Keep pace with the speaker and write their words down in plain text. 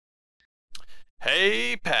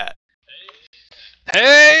Hey, Pat.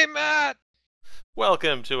 Hey, Matt!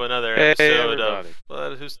 Welcome to another episode everybody.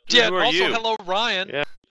 of... who are Also, you? hello, Ryan. Yeah.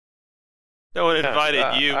 No one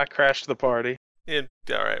invited you. I crashed the party.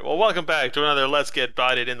 Alright, well, welcome back to another Let's Get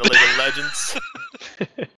Bodied in the League of Legends.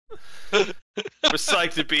 We're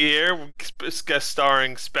psyched to be here.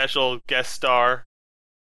 Special guest star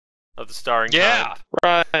of the starring Yeah.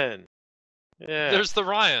 kind. Ryan. Yeah. There's the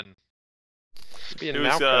Ryan. Being Who's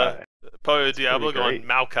Maokai. Poyo Diablo pretty going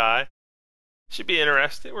Maokai. Should be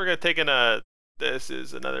interesting. We're going to take in this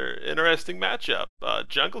is another interesting matchup.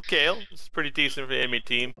 Jungle Kale. This is pretty decent for the enemy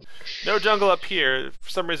team. No jungle up here. For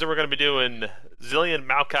some reason, we're going to be doing Zilean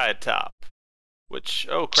Maokai at top. Which,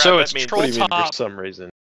 oh crap, So that it's means... Troll What do you mean top. for some reason?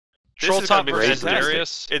 This Troll is gonna top be versus fantastic.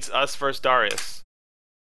 Darius. It's us versus Darius.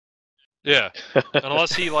 Yeah.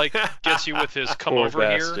 Unless he, like, gets you with his come Poor over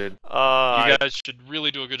bastard. here. You guys should really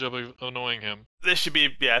do a good job of annoying him. This should be,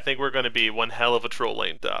 yeah, I think we're going to be one hell of a troll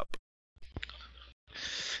lane top.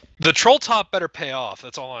 The troll top better pay off,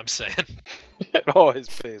 that's all I'm saying. It always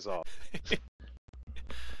pays off.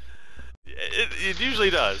 It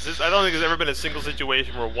usually does. I don't think there's ever been a single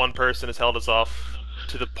situation where one person has held us off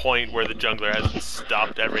to the point where the jungler hasn't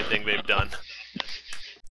stopped everything they've done.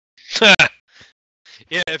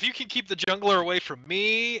 Yeah, if you can keep the jungler away from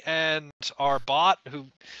me and our bot who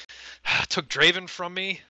took Draven from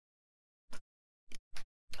me.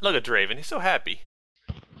 Look at Draven, he's so happy.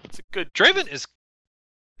 It's a good... Draven is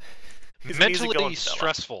He's an mentally easygoing fella.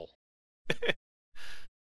 stressful.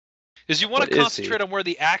 Is you want What to is concentrate he? on where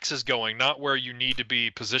the axe is going, not where you need to be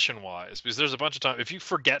position-wise. Because there's a bunch of times, if you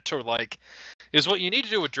forget to, like... Is what you need to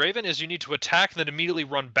do with Draven is you need to attack and then immediately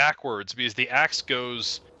run backwards, because the axe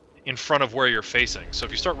goes in front of where you're facing. So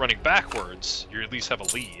if you start running backwards, you at least have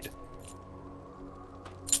a lead.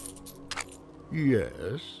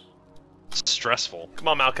 Yes. It's stressful. Come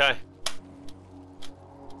on, Maokai.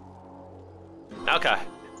 Maokai,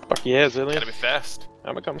 Fuck yeah, gotta Zilean. be fast.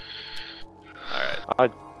 I'm a coming.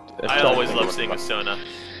 Alright. I don't always think love it's seeing fun. Sona.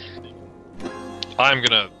 I'm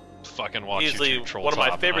gonna fucking watch Easily you two troll one of my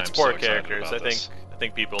top, and favorite I'm sport so excited characters. about I this.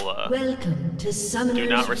 think people Welcome to Summoner's do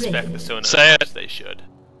not respect Rift. the Sona Say as it. much as they should.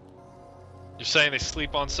 You're saying they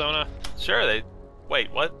sleep on Sona? Sure, they...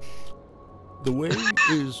 Wait, what? The way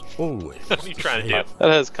is always. What are you the trying to same. do? That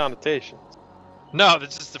has connotations. No,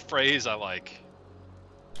 that's just the phrase I like.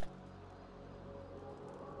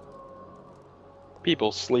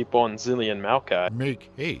 People sleep on Zilean Maokai.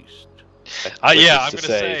 Make haste. Which Yeah, is I'm to gonna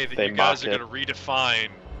say say that they you guys are mock gonna redefine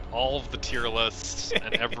all of the tier lists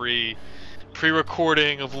and every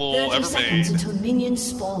pre-recording of LoL 30 ever seconds made. until minions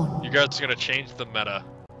spawn. You guys are gonna change the meta.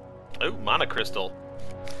 Oh, Mana Crystal.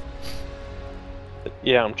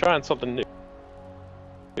 Yeah, I'm trying something new.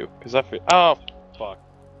 Because I feel... Oh, fuck.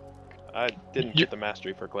 I didn't get the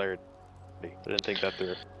mastery for clarity. I didn't think that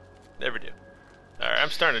through. Never do. Alright, I'm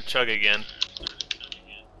starting to chug again.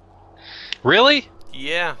 Really?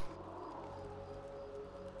 Yeah,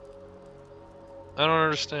 I don't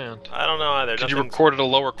understand. I don't know either. Could you Nothing's record at a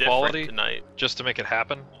lower different quality tonight. just to make it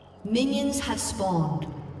happen? Minions have spawned.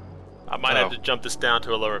 I might have to jump this down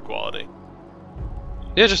to a lower quality.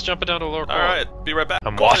 Yeah, just jump it down to a lower quality. Alright, be right back.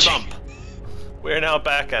 I'm Quality watching. bump. We're now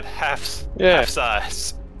back at half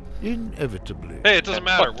size. Inevitably. Hey, it doesn't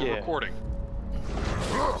Yeah, matter. fuck We're yeah. recording.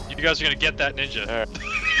 You guys are gonna get that ninja. Alright.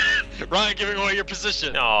 Ryan giving away your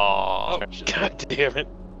position. Aww, Oh, shit. God damn it.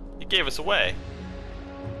 you gave us away.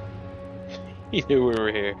 He knew we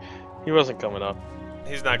were here. He wasn't coming up.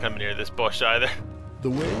 He's not coming near this bush either. The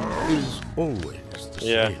way is always the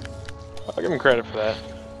Yeah. same. I'll give him credit for that.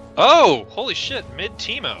 Oh, holy shit! Mid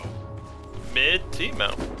Teemo. Mid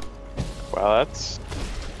Teemo. Wow, that's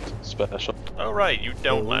special. Oh right, you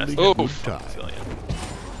don't last. Only Oh, good Fuck, time.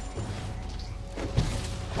 Zilean.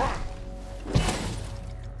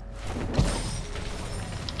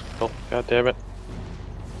 Oh, god damn it.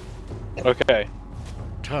 Okay.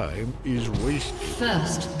 Time is wasted.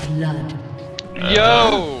 First blood.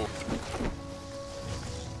 Yo!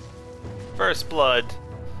 First blood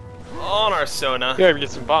on our Sona. You gotta get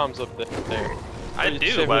some bombs up there. I You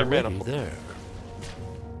do, save but your I'm mana. Already there.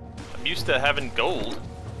 used to having gold.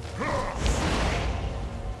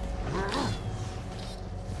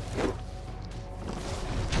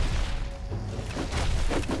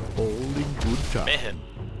 All in good time. Man,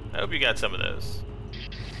 I hope you got some of those.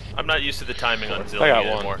 I'm not used to the timing on I got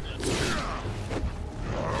Zilean one. anymore.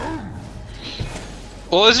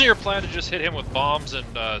 Well, isn't your plan to just hit him with bombs and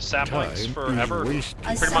saplings Time forever? is wasted. A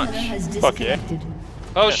Pretty summoner much. has Fuck yeah. disconnected.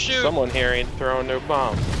 Oh Yeah, shoot! Someone here ain't throwing no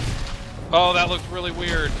bombs. Oh, that looked really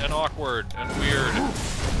weird and awkward and weird.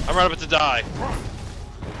 I'm right about to die.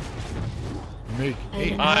 Make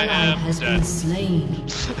haste. An I ally am has dead. been slain.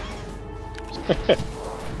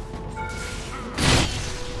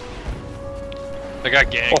 I got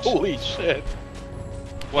ganked. Holy shit!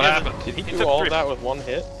 What happened? Did he He do took all three- that with one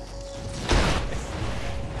hit?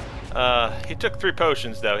 He took 3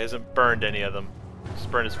 potions though. He hasn't burned any of them. Just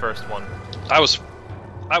burned his first one. I was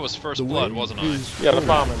first The blood, way wasn't I? is Yeah, the always-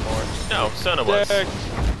 bombing more. No, Sona was. Dex,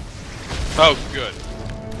 Oh, good.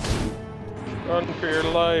 run for your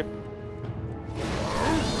life.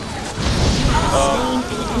 Slain an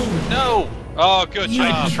enemy. No! Oh, good You-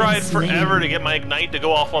 I job. tried slain. forever to get my ignite to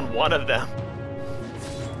go off on one of them.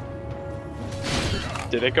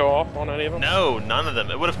 Did it go off on any of them? No, none of them.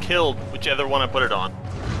 It would have killed whichever one I put it on.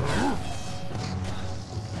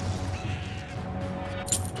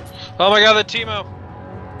 Oh my god, that Teemo!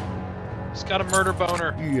 He's got a murder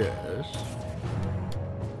boner. Yes.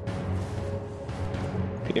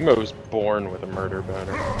 Teemo was born with a murder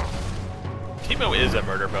boner. Teemo is a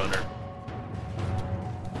murder boner.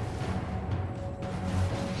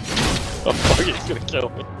 Oh fuck, he's gonna kill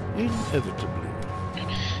me. Inevitably.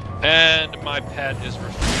 And my pet is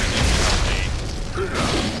refusing to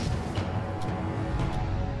help me.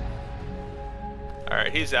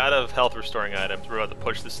 Alright, he's out of health restoring items. We're about to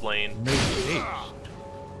push this lane. Make haste.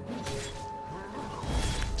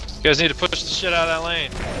 You guys need to push the shit out of that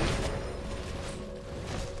lane.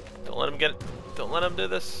 Don't let him get it. Don't let him do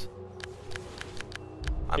this.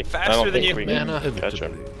 I'm I faster don't than think you. we can Mana. catch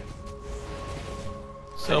him. Inevitably.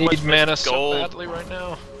 So I much need mana missed so gold. badly right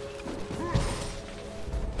now.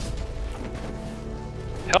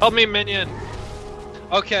 Help me, minion!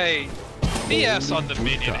 Okay, BS on the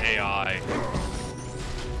minion AI.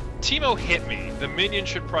 Teemo hit me. The minion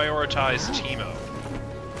should prioritize Teemo.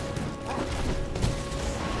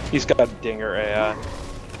 He's got dinger AI.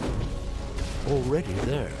 Already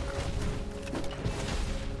there.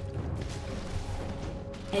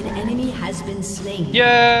 An enemy has been slain.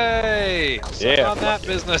 Yay! Suck Yeah, on that fuck it.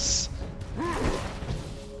 business.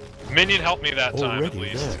 Minion helped me that time, at Already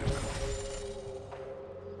least. there.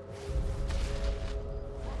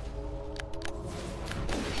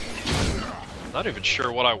 Not even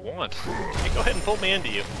sure what I want. Hey, go ahead and pull me into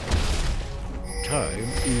you. Time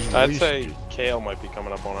is I'd wasted. say Kale might be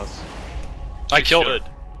coming up on us. I You killed should. her.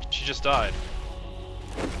 She just died.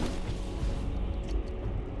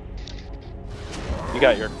 You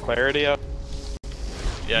got your clarity up?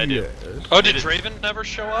 Yeah, I do. Yes. Oh, did Did it- Draven never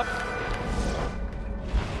show up?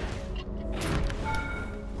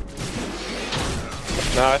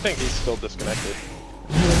 No, I think he's still disconnected.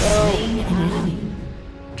 You have slain an enemy.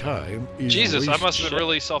 Time is Jesus, I wasted. must have been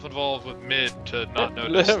really self-involved with mid to not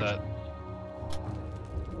notice that.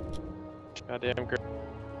 Goddamn great.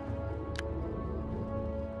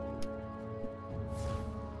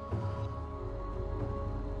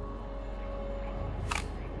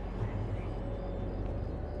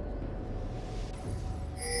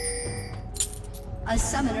 A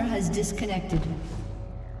summoner has disconnected.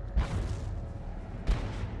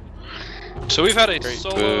 So we've had a Great.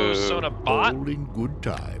 solo Boo. Sona bot. All in good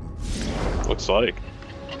time. Looks like.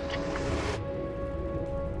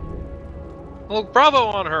 Well, bravo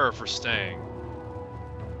on her for staying.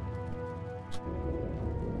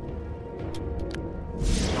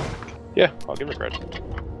 Yeah, I'll give her credit.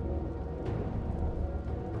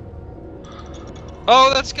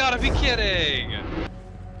 Oh, that's gotta be kidding!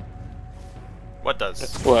 What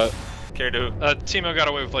does? What? Care to? Teemo got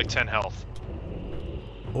away with like 10 health.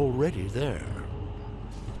 Already there.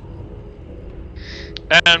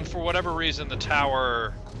 And for whatever reason, the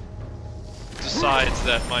tower decides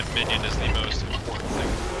that my minion is the most important thing.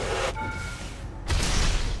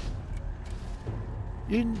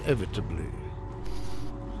 Inevitably.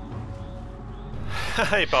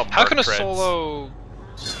 Hey, about How can a Mark Creds. solo...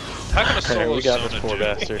 How can a solo we got Sona this poor do?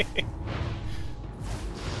 bastard.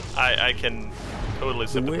 I can totally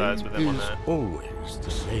The way sympathize with him on is that. always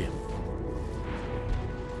the same.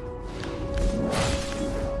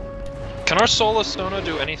 Can our solo Sona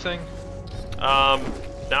do anything? Not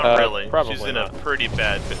really. Probably She's in not. a pretty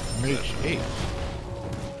bad Make position. haste.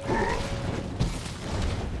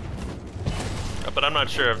 But I'm not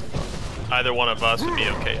sure if either one of us would be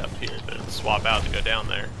okay up here to swap out to go down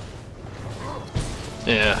there.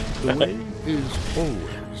 Yeah. The way is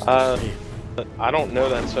always the Uh, same. I don't know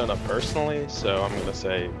that Sona personally, so I'm gonna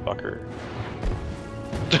say fuck her.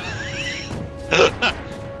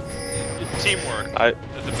 Teamwork I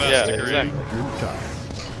at the best yeah, degree. exactly. Good time.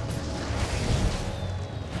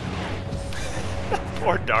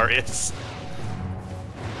 Poor Darius.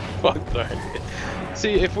 Fuck that.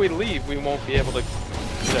 See, if we leave, we won't be able to,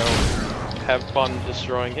 have fun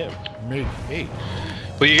destroying him. Make haste.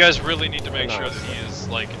 But you guys really need to make No. sure that he is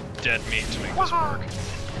like dead meat to make this work.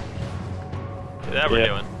 That we're Yeah.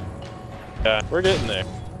 doing. Yeah, we're getting there.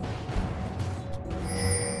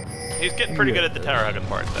 He's getting pretty good at the tower hugging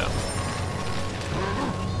part, though.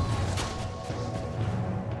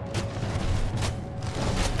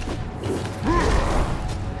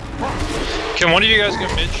 Can one of you guys go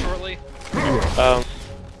mid shortly?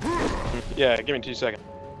 Yeah, give me 2 seconds.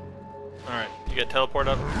 Alright. You got teleport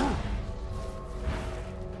up?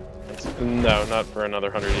 No, not for another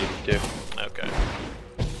 182. Okay.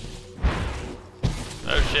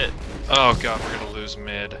 Oh shit. Oh god, we're gonna lose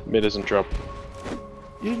mid. Mid is in trouble.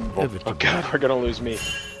 Inevitably. Oh god, we're gonna lose me.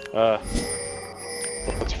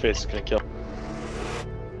 What's your face is gonna kill me.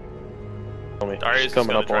 Darius She's is coming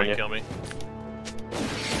gonna up try on and you. kill me.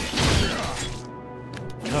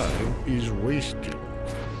 Time is wasted. You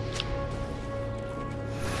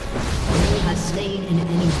have slain an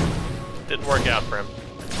enemy. Didn't work out for him.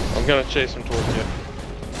 I'm gonna chase him towards you.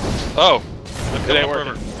 Oh! It ain't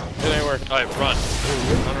working. It ain't working. Alright, run.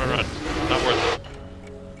 Run. Not worth it.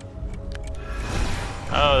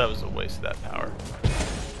 Oh, that was a waste of that power.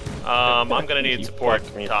 I'm gonna need You support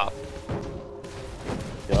fucked me. top.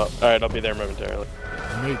 Yup. Alright, I'll be there momentarily.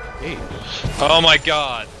 Make haste. Oh my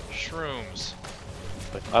god! Shrooms.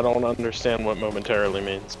 I don't understand what momentarily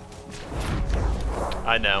means.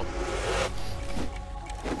 I know.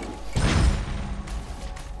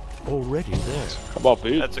 Already there. How about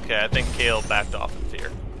boot? That's okay. I think Kale backed off in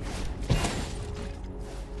fear.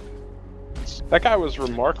 That guy was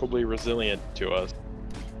remarkably resilient to us.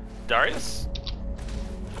 Darius?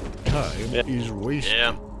 Time Yeah. is wasted.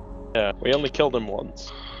 Yeah. Yeah, we only killed him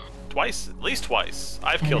once. Twice. At least twice.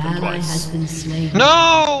 I've An killed him ally has twice. been slain.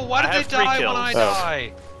 No! Why I did have they 3 die kills. when I Oh.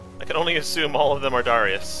 die? I can only assume all of them are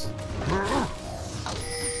Darius.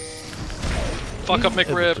 Fuck up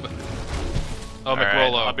McRib. Oh, Alright,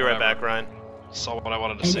 McRollo. I'll be right whatever. back, Ryan. Saw what I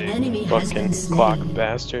wanted to An see. enemy has Fucking been slain. clock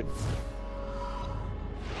bastard.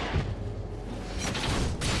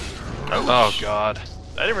 Oh god.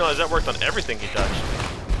 I didn't realize that worked on everything he touched.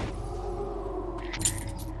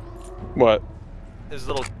 What? His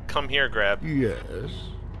little come here grab. Yes.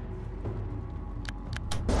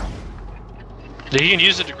 He can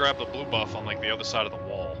use it to grab the blue buff on like the other side of the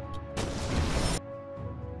wall.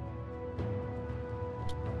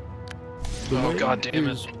 The Oh, way God damn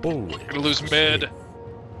it. is always Gonna lose the mid. same.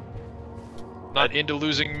 Not into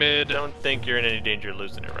losing mid. Don't think you're in any danger of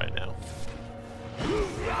losing it right now.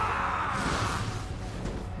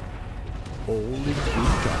 All in good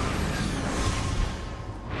time.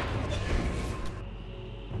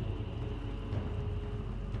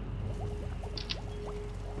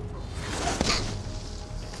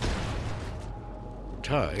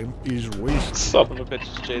 Time is wasted. Son of a bitch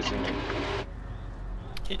is chasing me.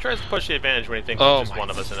 He tries to push the advantage when he thinks Oh there's just my- one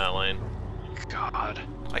of us in that lane. God.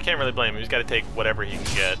 I can't really blame him. He's got to take whatever he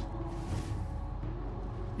can get.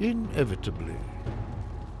 Inevitably.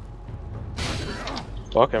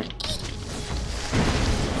 Fuck him.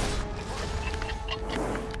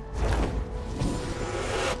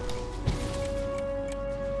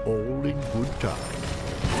 All in good time.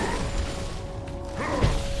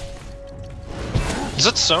 Is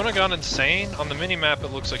that Sona gone insane? On the mini-map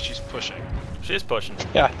it looks like she's pushing. She's pushing.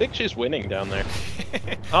 Yeah, I think she's winning down there.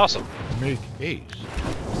 Awesome. Make haste.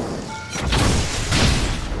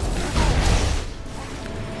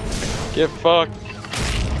 Get fucked.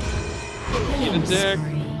 Eat a dick.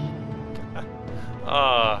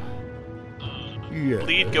 Yes.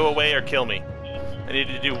 Bleed, go away, or kill me. I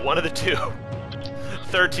needed to do one of the two.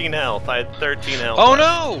 13 health. I had 13 health. Oh left.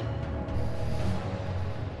 no!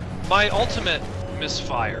 My ultimate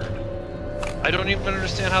misfired. I don't even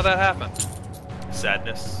understand how that happened.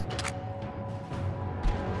 Sadness.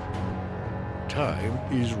 Time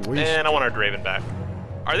is wasted. And I want our Draven back.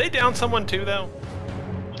 Are they down someone too, though?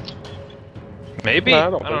 Maybe? No, I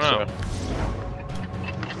don't know. think so.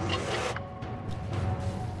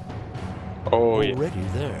 Oh yeah, Already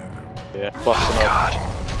there. yeah, busting up.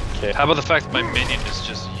 Okay. How about the fact that my minion is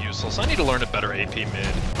just useless? I need to learn a better AP mid.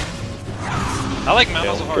 I like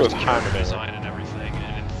let's go Malzahar's with character Counter design and everything,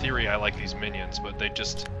 and in theory I like these minions, but they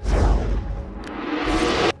just...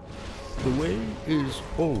 The way is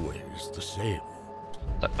always the same.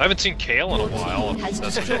 I haven't seen Kale in a while, Has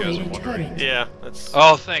if that's what you guys are destroyed a wondering. turret. Yeah, that's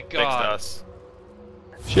Oh, thank thanks to God. us.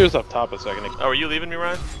 She was up top a second ago. Oh, are you leaving me,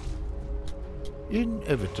 Ryan?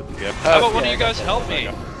 Inevitably. Yep. How about one of yeah, you I got guys that. help me?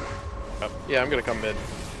 Yep. Yeah, I'm gonna come mid.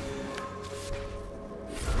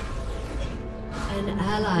 An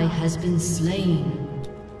ally has been slain.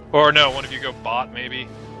 Or no, one of you go bot, maybe?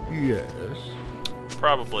 Yes.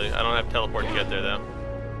 Probably. I don't have teleport to get there, though.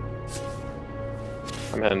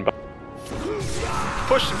 I'm heading back.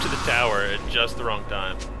 Pushed him to the tower at just the wrong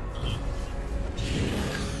time.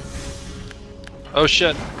 Oh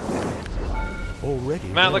shit. Already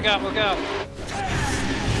Matt, there. look out, look out!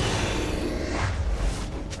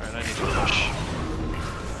 Alright, I need to push.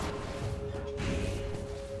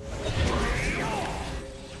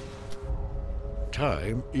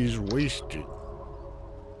 Time is wasted.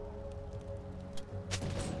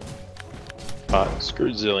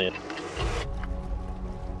 Screw Zilean.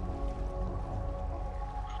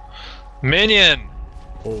 Minion!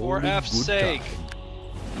 For Only F's good sake! time.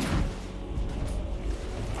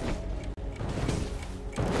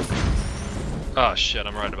 Oh shit,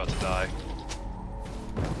 I'm right about to die.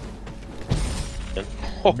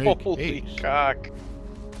 Make Holy haste. cock.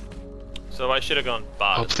 So I should have gone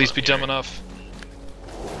bot. Oh, is please what be I'm dumb hearing. enough.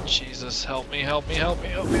 Jesus, help me, help me, help me,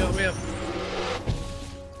 help me, help me, help me.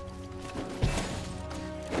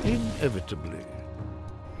 Inevitably.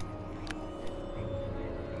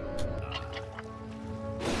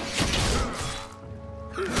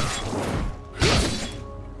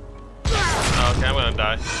 Oh, okay, I'm gonna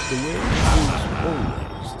die. The way is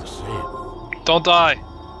always the same. Don't die!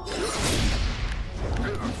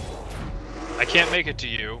 I can't make it to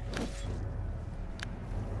you.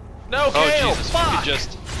 No, Oh Kale! Jesus, if you Fuck! could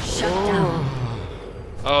just... Shut down.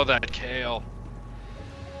 Oh, that Kale.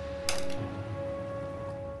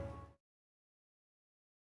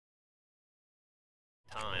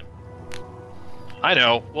 Time. I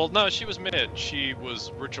know. Well, no, she was mid. She was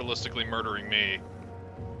ritualistically murdering me.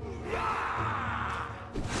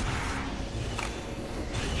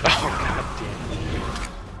 Oh, god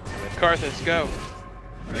damn it. Carthus, go.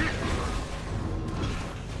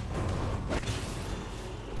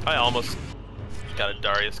 I almost got a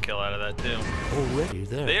Darius kill out of that too. Already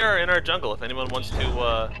there. They are in our jungle if anyone wants to,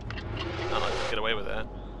 I don't know, get away with that.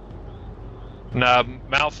 Nah,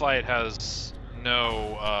 Malphite has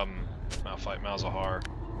no, Malzahar.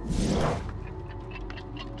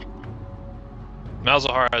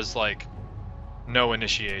 Malzahar has, like, no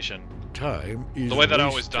initiation. Time is The way that I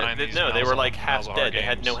wasted. always die in these No, they were like half Malzahar dead. They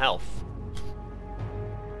had no games. health.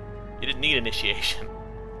 You didn't need initiation.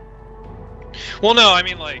 Well, no, I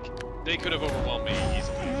mean, like, they could have overwhelmed me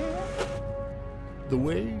easily. The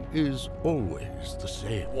way is always the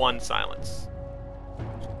same. One silence.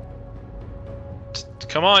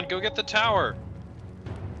 Come on, go get the tower!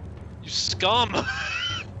 You scum!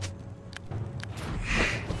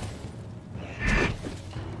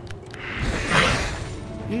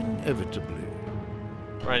 Inevitably.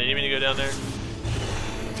 Ryan, you need me to go down there?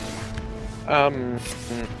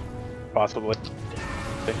 Possibly.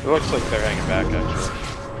 It looks like they're hanging back, actually.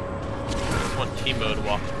 I just want team mode to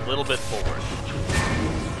walk a little bit forward.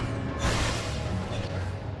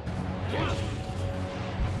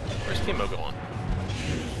 Where's team mode going?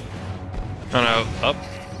 Oh no, up.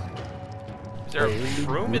 Is there a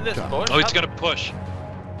room in this bush? Oh, he's gonna push.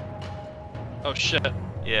 Oh shit.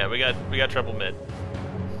 Yeah, we got trouble mid.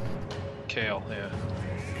 Kale,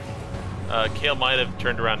 yeah. Kale might have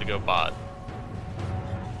turned around to go bot.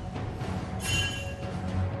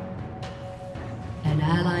 An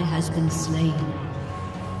ally has been slain.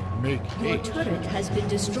 Make Your haste. turret has been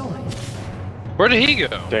destroyed. Where did he go?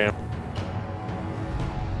 Damn.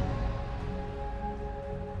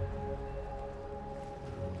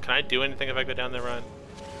 Can I do anything if I go down there, Ryan?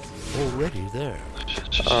 Already there.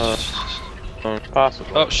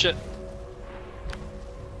 Possibly. Oh shit.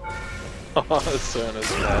 Oh, Sona's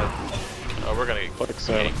dead. Oh, we're gonna get Fuck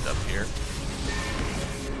so. ganked up here.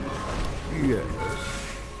 Yes.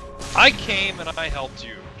 I came and I helped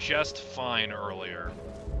you just fine earlier.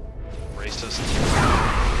 Racist.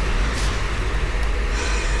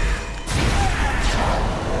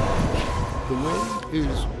 The way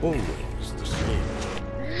is always the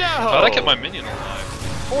same. No! Oh, that kept my minion alive.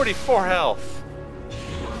 44 health.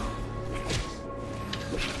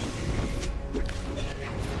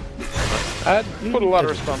 I'd put a lot of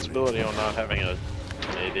responsibility on not having a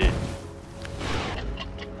AD.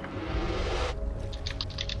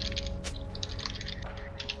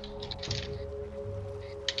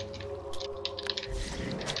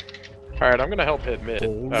 Alright, I'm gonna help hit mid.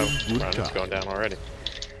 All Oh, in good Ryan's time. going down already.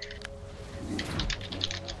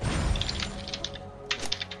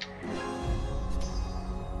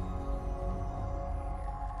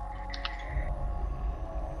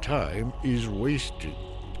 Time is wasted.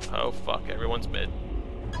 Oh fuck, everyone's mid.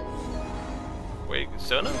 Wait,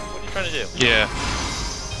 Sona? What are you trying to do? Yeah.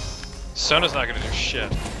 Sona's not gonna do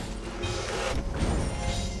shit.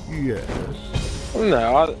 Yes.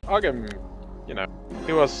 No, I'll give him, you know,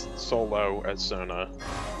 he was solo as Sona.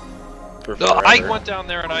 For No, I forever. went down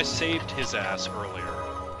there and I saved his ass earlier.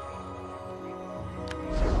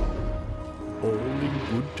 All in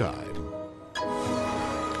good time.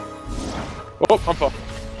 Oh, I'm fucked.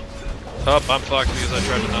 Oh, I'm fucked because I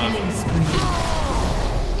tried to not. Killing spree.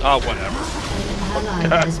 Oh, whatever. An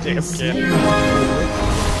ally has been Goddamn slain.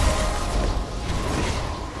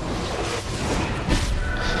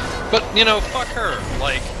 But, you know, fuck her.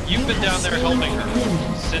 Like, you've been down there helping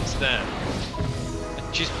her since then.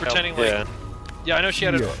 And she's pretending like... Yeah. Yeah, I know she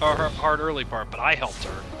had Yeah. a hard early part, but I helped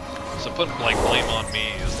her. So putting, like, blame on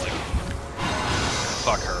me is like...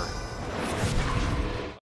 Fuck her.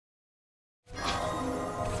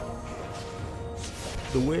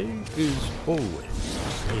 The way is always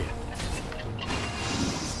the same.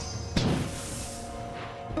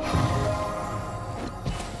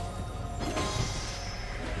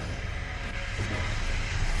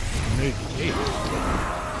 Make haste.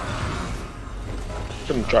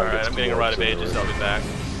 Shouldn't try to Alright, get I'm getting a rite of ages. I'll be back.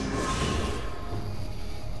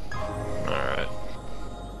 Alright.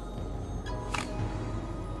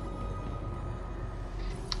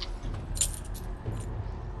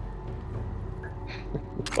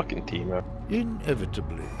 Fucking team up.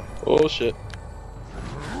 Inevitably. Oh shit.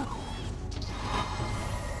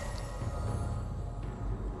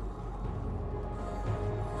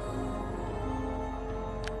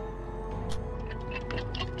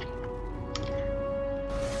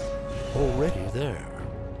 Already there.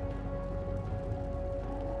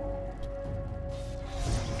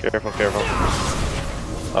 Careful, careful.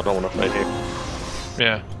 I don't want to fight here.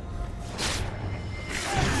 Yeah.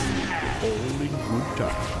 All in good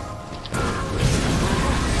time.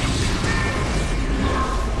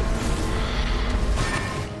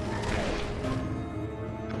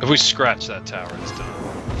 If we scratch that tower, it's done.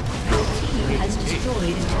 Your team has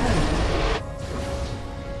destroyed a turret.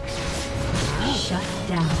 Shut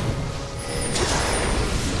down.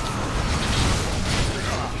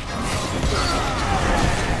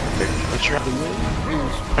 I'm sure. The way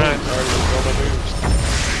is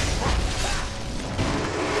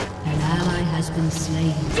An ally has been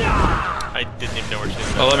slain. I didn't even know where she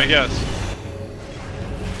was. Oh, let me guess.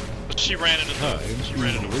 But she ran into the... time She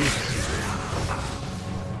ran into the...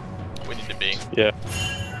 We need to be. Yeah.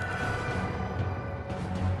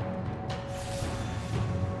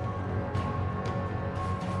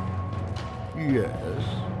 Yes.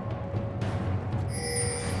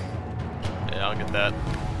 Yeah, I'll get that.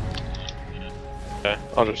 Okay,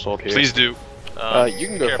 I'll just hold here. Please do. You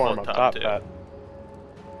can go careful farm on up top, too. Pat.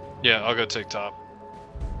 Yeah, I'll go take top.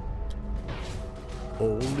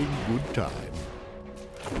 All in good time.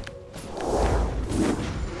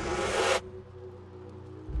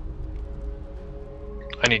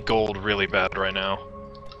 I need gold really bad right now.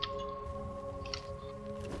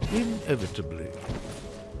 Inevitably.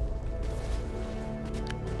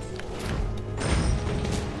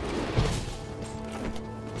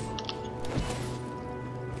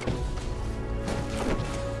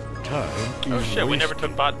 Time Oh is shit, we never wasted.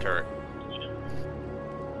 took bot turret.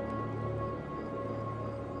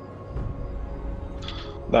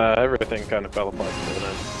 Nah, everything kind of fell apart for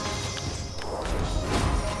then.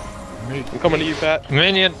 Make I'm coming to you, Pat.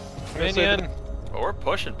 Minion! gonna say Minion! But we're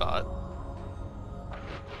pushing bot.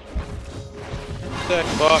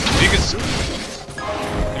 Fuck.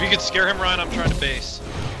 If you could scare him, Ryan, I'm trying to base.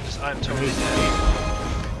 Just, I'm totally dead.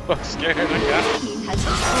 Fuck, scared. I got Team has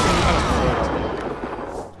destroyed a turret.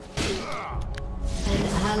 An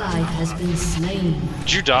ally has been slain.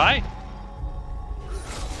 Did you die?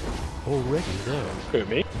 already there. Who,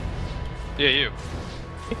 me? Yeah, you.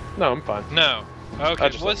 No, I'm fine. No. I Okay,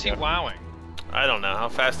 just what's he let go. wowing? I don't know how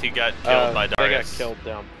fast he got killed by They got Darius. killed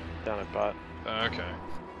down at bot. Okay.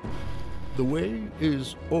 The way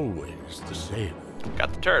is always the same.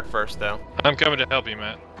 Got the turret first though. I'm coming to help you,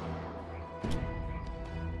 Matt.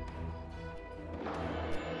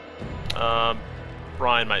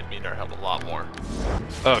 Brian might need our help a lot more.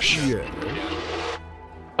 Oh, shit. Yes.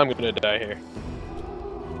 I'm gonna die here.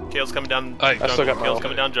 Kale's coming down I jungle. still got my Kale's ult.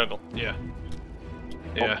 coming down jungle. Yeah. Oh,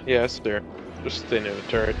 Yeah. yes, there. Just stay near the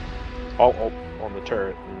turret. All on the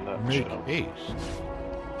turret and that Make shit. haste.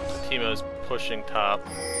 Teemo's pushing top.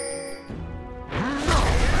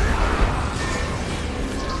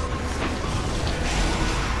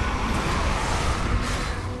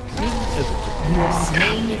 You have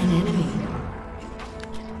slain an enemy.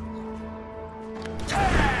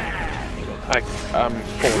 I'm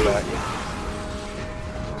pulling back.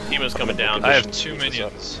 Teemo's coming down. I have 2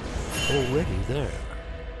 minions. Already there.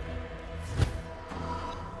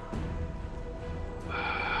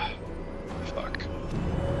 Fuck.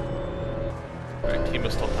 Alright,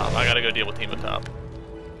 Teemo's still top. I gotta go deal with Teemo top.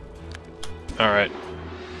 Alright.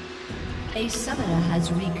 A summoner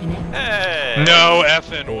has reconnected. Hey! No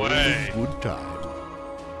effing All way. in good time.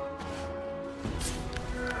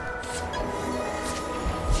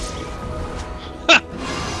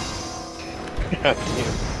 God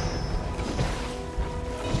damn.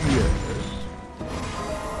 Yes.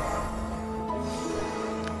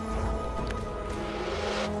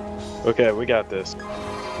 Okay, we got this.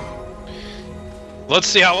 Let's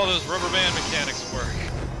see how well those rubber band mechanics work.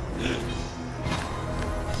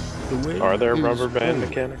 The way Are there is rubber band always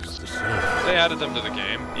mechanics? the same. They added them to the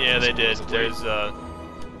game. Yeah, they did. Supposedly. There's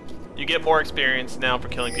you get more experience now for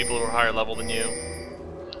killing people who are higher level than you.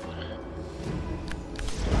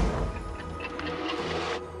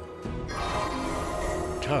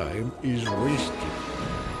 Time is wasted.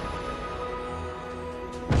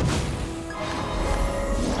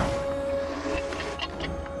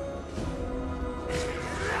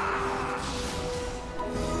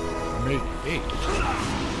 Make haste.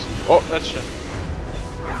 Oh, that's shit.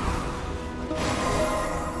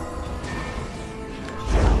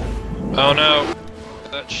 Oh no.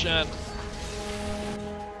 That Shen.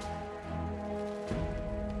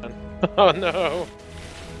 Oh no.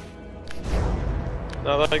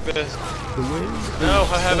 Not like this. The way No,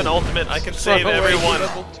 is I have an always ultimate. I can Run save away, everyone.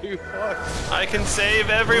 level 2, fuck. I can save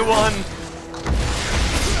everyone.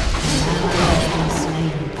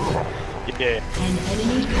 Yeah. An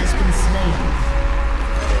enemy has been slain.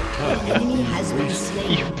 An enemy has been You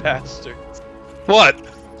slain. bastards. What?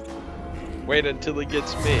 Wait until he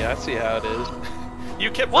gets me. I see how it is. You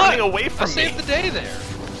kept What? running away I from me. saved the day there.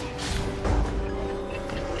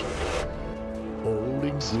 all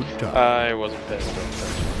in good time. I wasn't paying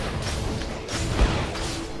attention.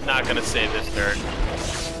 Not gonna save this turn.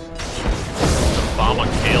 The bomb on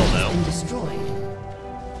Kale though. Been destroyed.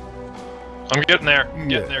 I'm getting there. Yeah.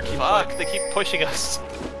 Getting there. Keep Fuck, they keep pushing us.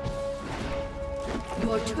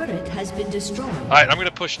 Your turret has been destroyed. Alright, I'm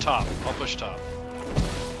gonna push top. I'll push top.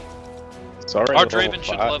 Sorry. Our Draven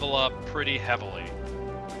should level up pretty heavily.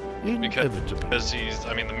 Inevitably. Because he's,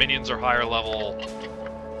 I mean, the minions are higher level.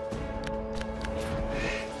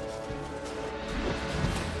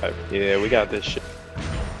 Yeah, we got this shit.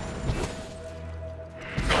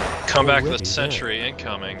 Come back Already the there. sentry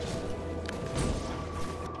incoming.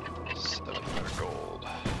 700 gold.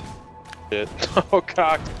 Shit. Oh,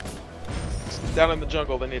 cock. Down in the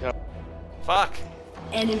jungle, they need help. Fuck.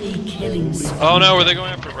 Enemy killing spree. Oh no, were they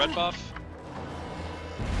going after red buff?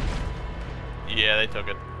 Yeah, they took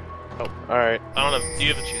it. Oh, alright. I don't know. Do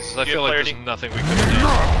you have Jesus, do I you feel have like clarity? there's nothing we could have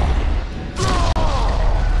done.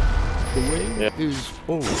 The way Yeah. is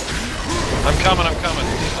always. I'm coming,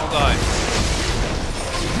 please don't die.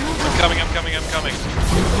 I'm coming.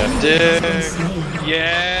 That dick. Slain.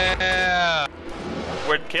 Yeah!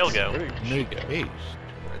 Where'd Kale go? Make haste.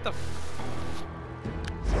 Where the f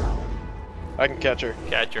I can catch her.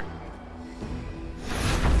 catcher?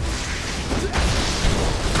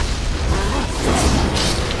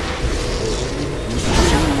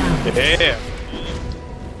 Yeah.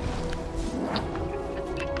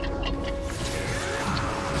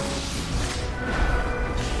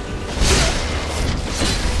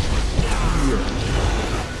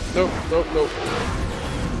 Nope, nope, nope.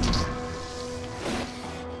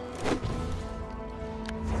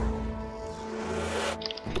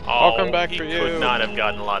 I'll come back he for could you. not have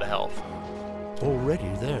gotten a lot of health. Already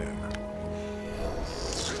there.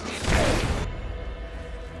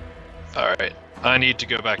 Alright, I need to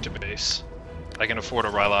go back to base. I can afford a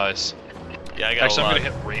Rylai's. Yeah, I got Actually, a I'm lot,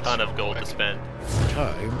 gonna hit Wraith ton real of gold quick. to spend.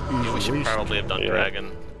 Time is We should wasted. probably have done Yeah.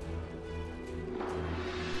 Dragon.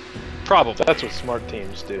 Probably. That's what smart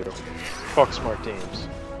teams do. Fuck smart teams.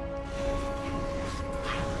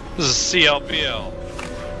 This is CLBL.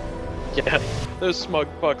 Yeah, those smug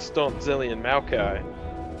fucks don't Zilean Maokai.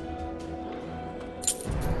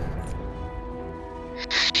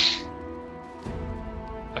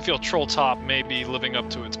 I feel Troll Top may be living up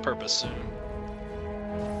to its purpose soon.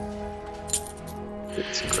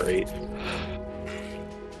 It's great.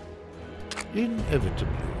 Inevitably.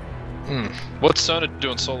 What's Sona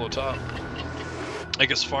doing solo top? I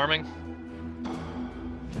guess farming?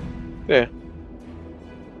 Yeah.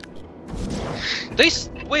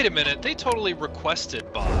 Wait a minute, they totally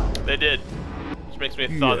requested bot. They did. Which makes me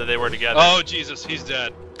thought that they were together. Oh Jesus, he's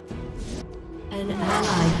dead. An ally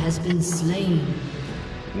has been slain.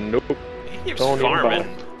 Nope. He keeps Don't even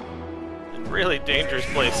farming in really dangerous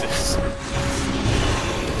places.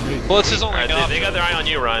 Well, it's his only Alright, option. they got their eye on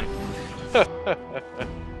you, Ryan.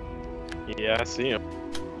 Yeah, I see him.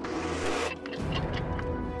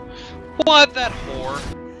 What? That whore.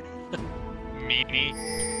 Meanie.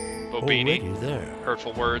 Bobini. Already there.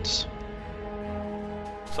 Hurtful words.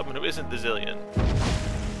 Someone who isn't the Zilean.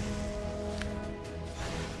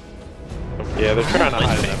 Yeah, they're trying to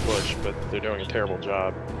hide in that bush, but they're doing a terrible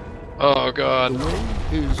job. Oh god. The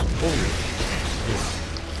way is always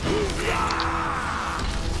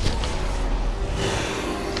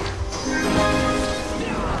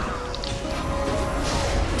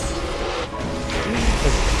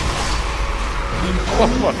What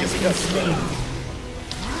the fuck is he got?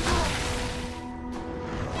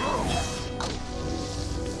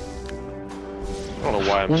 I don't know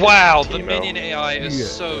why I'm Wow, the chasing Teemo. minion AI is Yeah.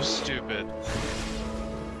 so stupid.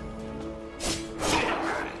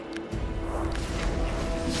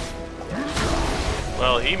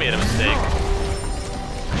 Well, he made a mistake.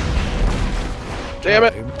 Damn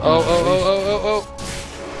it! time Oh.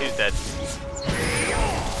 He's dead.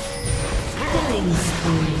 Killing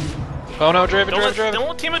spree. Oh no, Draven, Don't Draven, let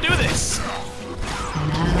Draven. Teemo do this! An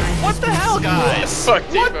ally has What the been hell, slain. guys? Fuck,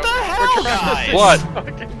 What Teemo. the hell, We're trying to guys? save What?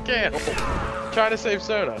 Fucking Gale. Trying to save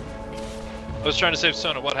Sona. I was trying to save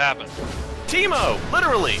Sona. What happened? Teemo,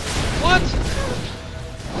 literally. What?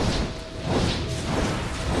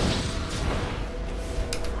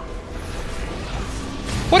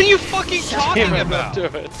 What are you fucking talking Teemo, about?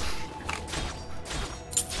 don't do it.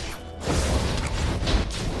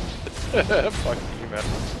 Fuck Teemo.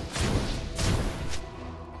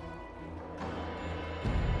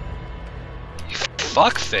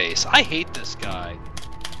 Fuckface. I hate this guy.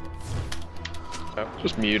 Oh,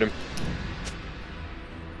 just mute him.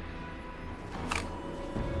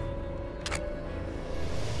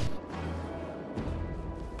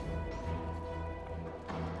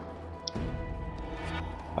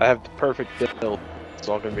 I have the perfect build. It's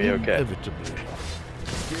all gonna be okay. inevitably.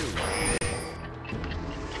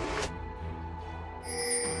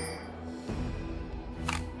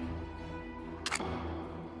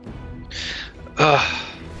 Ugh.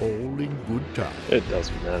 All in good time. It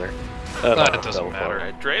doesn't matter. It doesn't matter.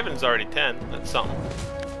 Alright, Draven's already 10. That's something.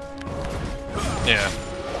 Yeah.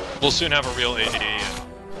 We'll soon have a real AD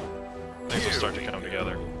and things will start to come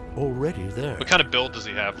together. Already there. What kind of build does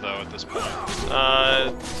he have though at this point?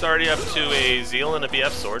 It's already up to a Zeal and a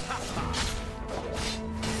BF sword.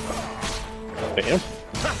 Damn.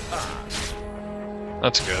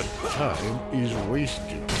 That's good. Time is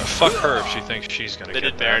wasted. Fuck her if she thinks she's gonna They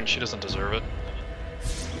get did there bad. and she doesn't deserve it.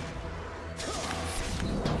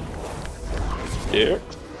 Yeah.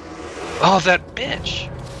 Oh, that bitch!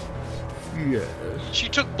 Yes. She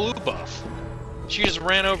took blue buff. She just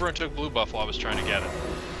ran over and took blue buff while I was trying to get it.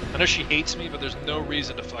 I know she hates me, but there's no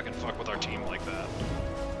reason to fucking fuck with our team like that.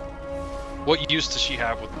 What use does she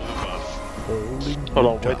have with blue buff? All in good Hold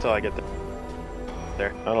on, time. wait till I get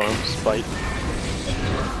there. I don't know, spite.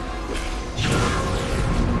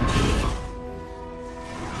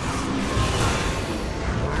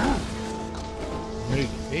 Make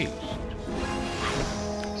haste.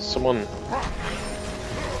 Someone.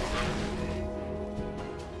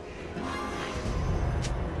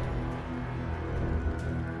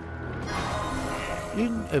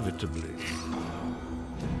 Inevitably.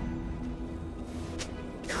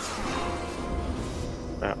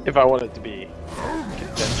 If I want it to be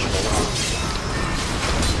conventional.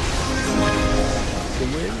 The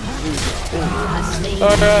way is always Has slain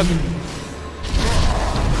Oh god!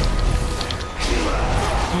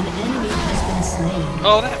 an enemy has been slain.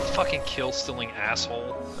 Oh, that fucking kill-stealing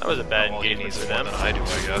asshole. That was a bad Well, he engagement needs for it more them. than I do, I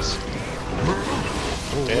guess.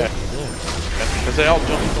 already Yeah. there. Because they all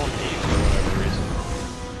jumped on me for whatever reason.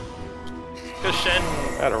 Because Shen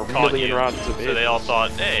Had a caught million you, rods of so they all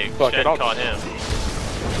thought, hey, Fuck Shen it, I'll- caught him.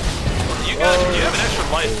 You have an extra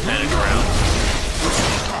life panic around.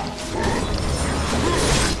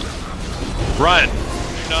 Run!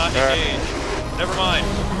 Do not engage. Never mind.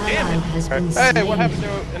 Damn Ally it. has been Hey, slain. what happened to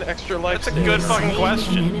an extra life? That's a good fucking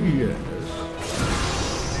question. Yes.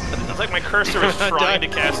 It's like my cursor was trying to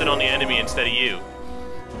cast it on the enemy instead of you.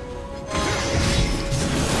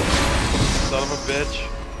 Son of a bitch.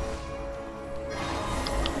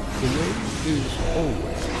 The way is always.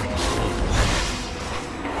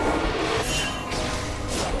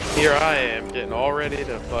 Here I am, getting all ready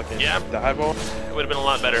to fucking dive on. It would have been a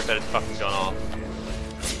lot better if it had fucking gone off.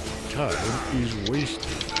 Time is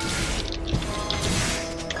wasted.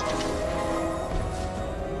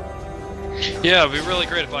 Yeah, it'd be really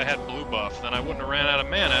great if I had blue buff, then I wouldn't have ran out of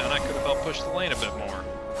mana and I could have helped push the lane a bit more.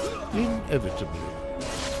 Inevitably.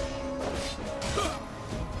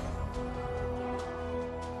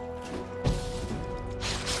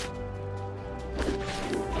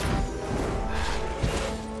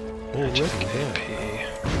 Already there.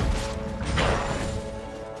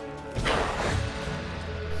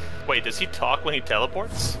 Wait, does he talk when he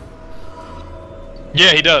teleports?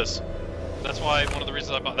 Yeah, he does. That's why one of the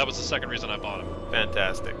reasons I bought. That was the second reason I bought him.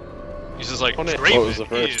 Fantastic. He's just like, What was Draven the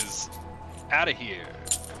first? is out of here.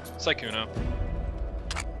 Saikuno.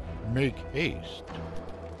 Make haste.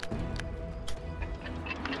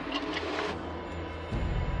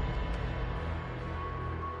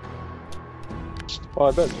 Well,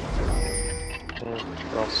 I bet.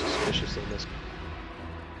 We're all suspicious of this.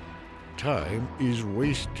 Time is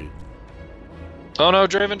wasted. Oh no,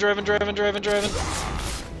 Draven.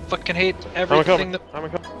 Fucking hate everything that. I'm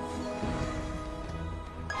coming.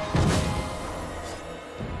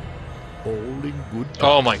 All in good time.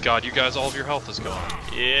 Oh my god, you guys, all of your health is gone.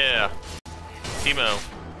 Yeah. Timo.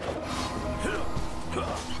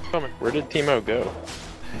 Coming. Where did Timo go?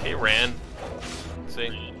 He ran.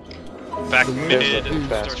 See? Back The mid. weather is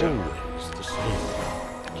Bastard. always the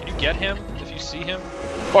same. Can you get him if you see him?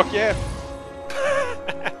 Fuck yeah!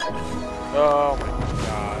 Oh my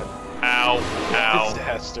god. Ow.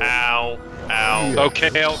 Disaster. Ow. Ow. Oh,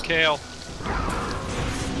 Kale.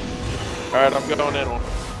 Alright, I'm going in one.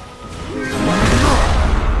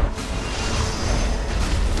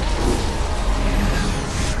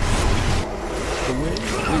 The way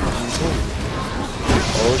is always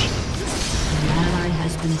Oh shit. An ally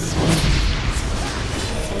has been slain.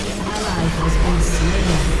 An ally has been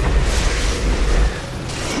slain.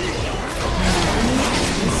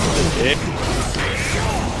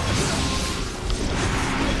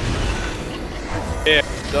 Yeah,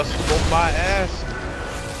 Dust on my ass.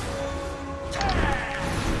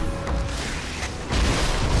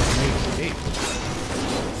 make haste.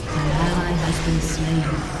 An ally has been slain.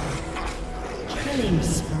 Killing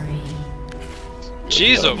spree.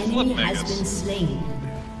 Jeez, oh, Enemy flip has been Magus. slain.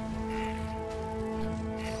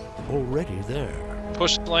 Already there.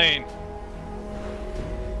 Push lane.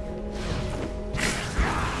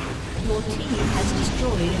 Your team has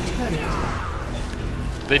destroyed a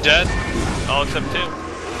turret. They dead? All except 2.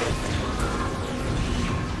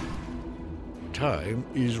 Time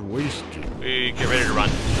is wasted. We get ready to run.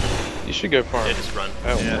 You should go farm. Yeah, just run.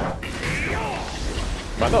 Oh. Yeah.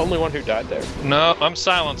 Am I the only one who died there? No, I'm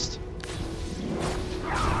silenced.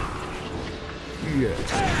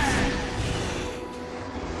 Yes.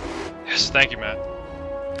 Yes, thank you, Matt.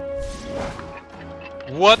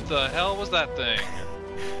 What the hell was that thing?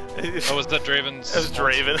 Oh, was that Draven's? That was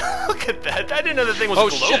Draven. Look at that. I didn't know the thing was Oh,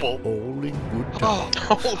 shit. global. All in good time.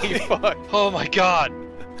 Oh, Holy fuck. oh my god.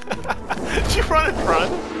 Did you run in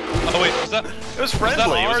front? Oh wait, was that? It was Was friendly.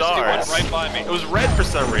 that It was ours? He ours. went right by me. It was red for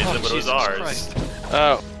some reason, Oh, but it was Jesus ours. Christ.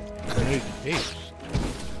 Oh, Make haste.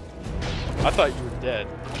 I thought you were dead.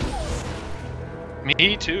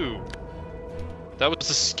 Me too. That was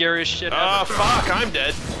the scariest shit Oh, ever. fuck. I'm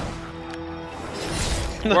dead.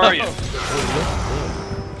 Where are you?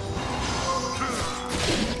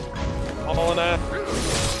 All in that.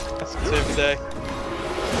 That's the save the day.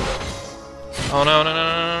 Oh no, no, no,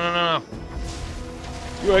 no, no, no, no.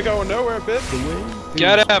 You ain't going nowhere, bitch. The way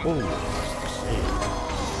Get is him. always the same.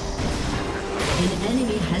 An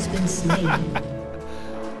enemy has been slain.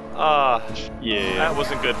 Yeah. That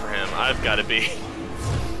wasn't good for him. I've got to be.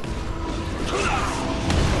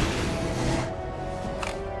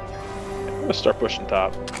 I'm gonna start pushing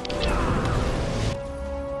top.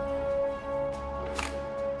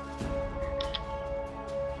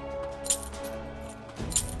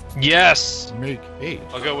 Yes! Make haste.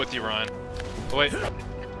 I'll go with you, Ryan. Oh, wait.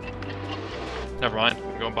 Never mind.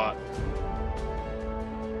 I'm going bot.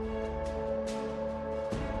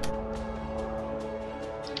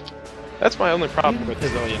 That's my only problem with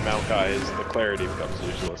Zilean Maokai is the clarity becomes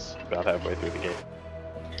useless about halfway through the game.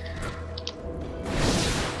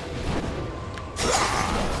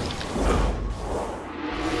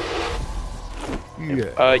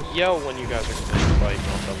 Yeah. Yell when you guys are going to fight,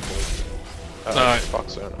 not double Alright. fuck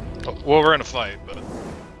Sona. Oh, well, we're in a fight, but...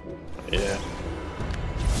 Yeah.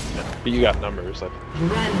 But you got numbers. Like,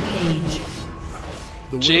 Rampage.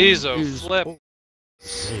 The way Jeez, oh, is flip. always the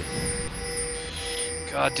same.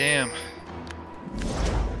 God damn.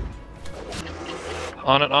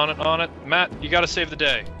 On it, on it, on it. Matt, you gotta save the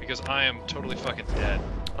day, because I am totally fucking dead.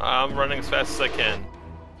 I'm running as fast as I can.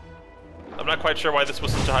 I'm not quite sure why this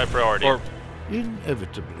was such a high priority. Or...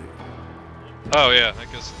 Inevitably. Oh yeah, I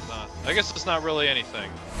guess it's not. I guess it's not really anything.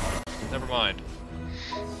 Never mind.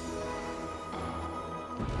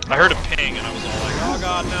 I heard a ping and I was all like, oh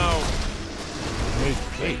god, no! Make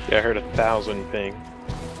haste. yeah, I heard 1,000 ping.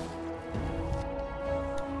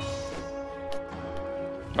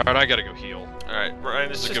 Alright, I gotta go heal. Alright,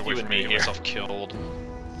 Ryan, it's This is a just good way you for and me me to get here. myself killed.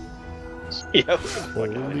 Yeah. All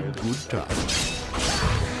in good time.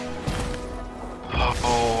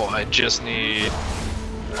 Oh, I just need...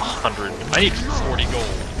 100. I need 40 gold.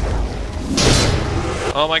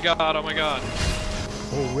 Oh my god, oh my god.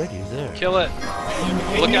 Already there. Kill it. An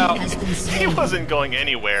Look enemy out. has been He slain. wasn't going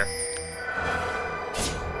anywhere.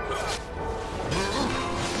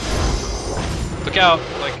 Look out.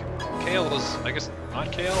 Like, Kale is, I guess,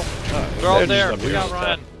 not Kale. They're all there. Look out,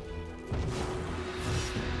 Ryan.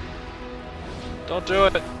 Don't do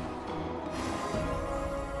it.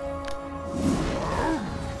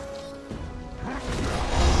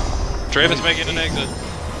 Draven's making an exit.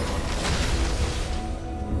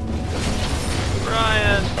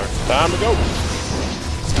 Ryan! Time to go.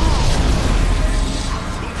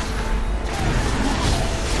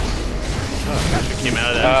 We came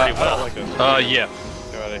out of that pretty I well. don't like this. Yeah.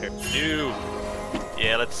 Go out of here. You.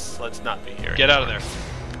 Yeah, let's not be here. Get out of there.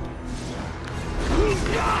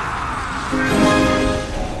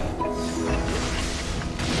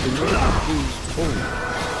 The way is always.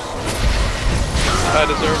 I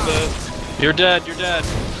deserve this. You're dead, you're dead.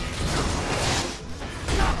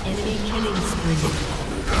 Enemy killing spree.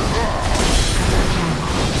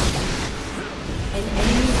 An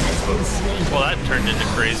enemy has been slain. Well, that turned into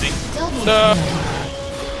crazy. Double No.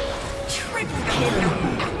 kill. Triple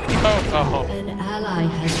kill. Oh, An ally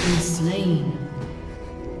has been slain.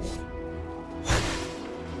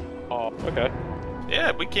 oh, okay.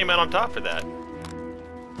 Yeah, we came out on top for that.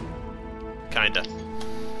 Kinda.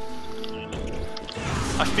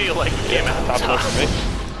 I feel like we came out on Top top. for me.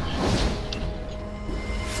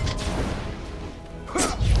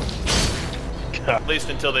 At least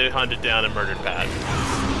until they hunted down and murdered Pat.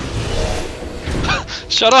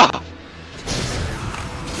 Shut up!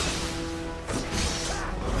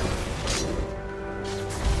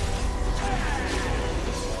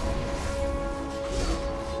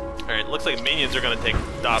 Alright, looks like minions are gonna take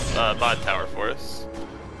bot tower for us.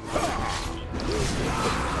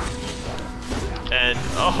 And,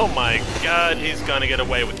 oh my god, he's gonna get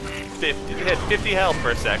away with 50. He had 50 health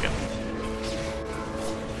for a second.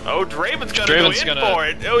 Oh, Draven's gonna go in for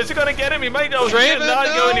it. Oh, is he gonna get him? He might. Oh, he Draven, not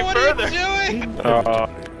go any what further. are you doing?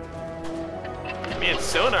 Me and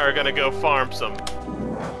Sona are gonna go farm some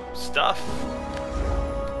stuff.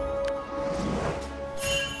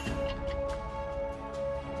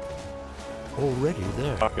 Already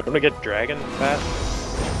there. You wanna get dragon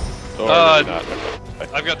fast? Or Uh, maybe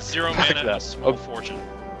not. I've got 0 Fuck mana and a that. small Oh. fortune.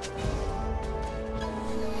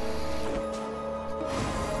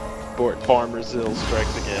 Farmer Zill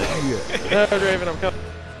strikes again. Yeah. No, Draven, I'm coming.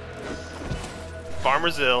 Farmer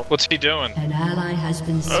Zill. What's he doing? An ally has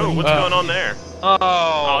been slain. Oh, what's going on there? Oh,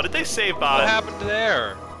 Oh, did they save what bot? happened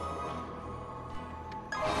there?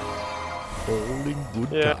 All in good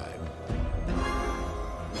Yeah. time.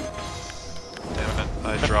 Damn it,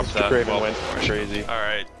 I dropped that. Draven well went before I should. crazy.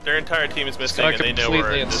 Alright, their entire team is missing guy and they know we're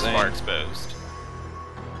completely this insane. far exposed.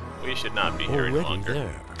 We should not be here any Already longer.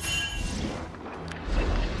 there.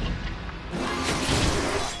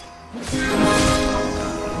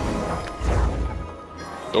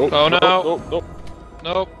 Nope, Oh, no. Nope, nope,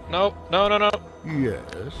 Nope, nope, no, no, no.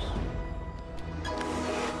 Yes.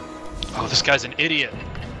 Oh, this guy's an idiot.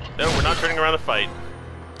 No, we're not turning around to fight.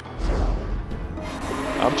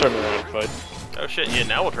 I'm turning around and fight. Oh shit, yeah,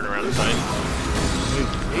 now we'll turn around and fight.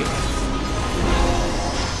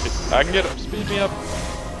 I can get him. Speed me up.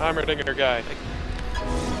 Heimerdinger guy.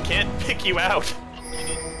 Can't pick you out.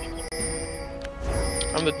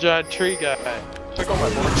 I'm the giant tree guy. Click on my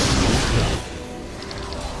board.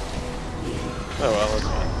 Oh well, that's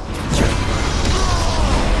fine.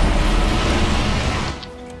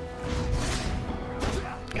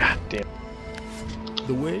 God damn.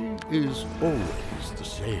 The way is always the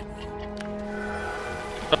same.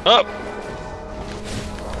 Up!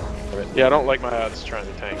 Yeah, I don't like my odds trying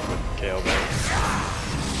to tank with Kale there.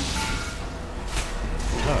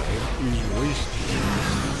 Time is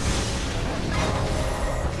wasted.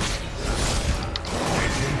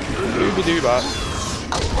 Doobie-doo bot.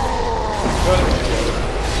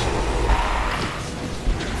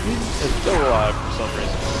 It's still alive for some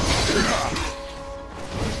reason.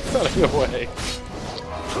 Running away.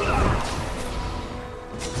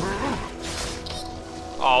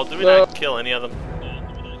 Oh, did we not kill any of them?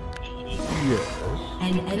 Yes.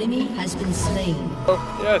 An enemy has been slain.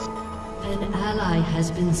 Oh, yes. An ally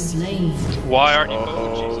has been slain. Why aren't you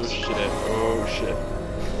Oh, Jesus. shit. Oh, shit.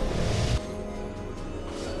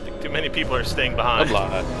 I think too many people are staying I'm behind.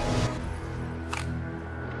 lying.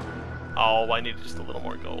 Oh, I need just a little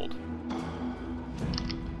more gold.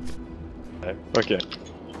 Okay.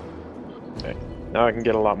 Okay. Now I can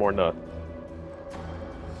get a lot more nut.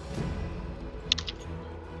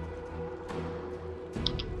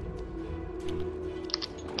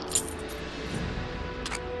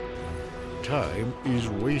 Time is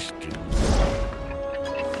wasted.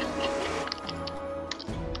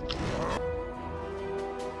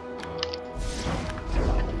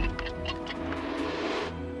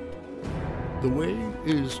 The way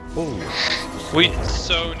is always the same. We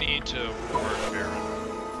so need to ward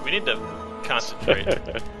Baron. We need to concentrate.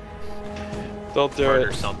 Don't do Murder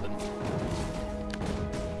it. something.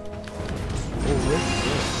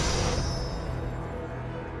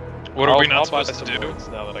 What are we not I'll supposed buy to some do? wards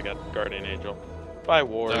now that I got Guardian Angel. Buy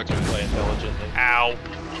wards Okay. and play intelligently. Ow.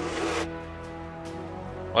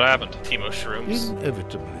 What happened? Timo Shrooms.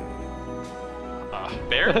 Inevitably.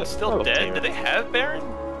 Baron's still Oh, dead? Timo. Do they have Baron?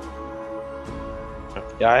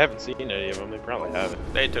 Yeah, I haven't seen any of them. They probably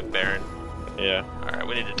haven't. They took Baron. Yeah. Alright,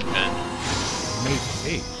 we need to defend. Make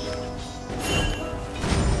haste.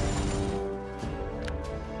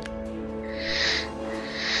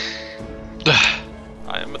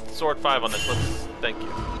 I am at sword 5 on this. Thank you.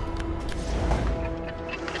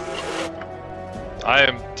 I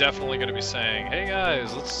am definitely going to be saying, hey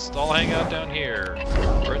guys, let's all hang out down here,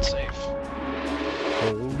 where it's safe.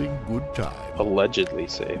 Holding good time. Allegedly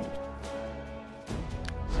safe.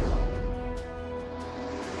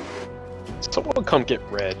 Someone come get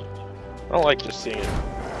red. I don't like just seeing it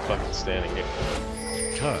fucking standing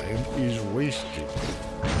here. Time is wasted.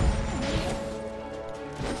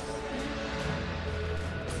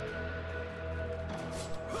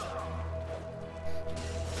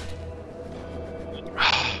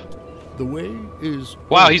 The way is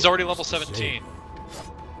Wow, he's always already level the 17. same.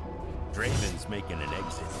 Draven's making an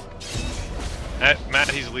exit. Matt,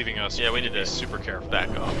 he's leaving us. Yeah, we need be to super careful. back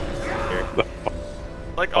off. Here.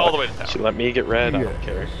 Like all the way to She tower. let me get red. I don't Yes.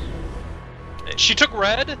 care. She took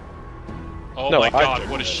red? Oh No, my I god, took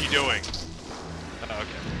what is red. she doing? Oh, okay.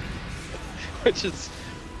 Which is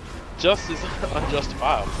just as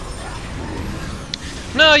unjustifiable.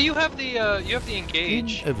 No, you have the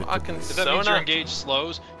engage. Inevitably. Fucking If that means your Sona. engage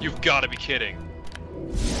slows, you've got to be kidding.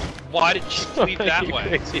 Why did she leave that You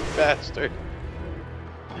way? crazy bastard.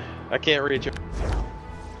 I can't reach her.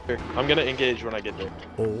 Here, I'm gonna engage when I get there.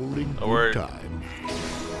 Holding Oh, we're- good time.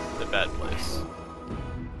 The bad place.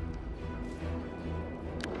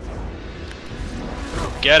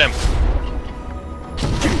 Get him.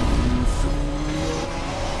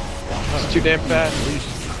 It's too damn fast.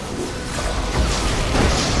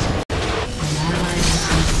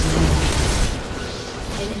 An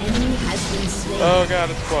enemy has been slain. Oh god,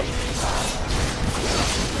 it's close.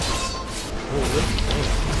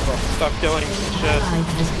 Stop killing An shit. ally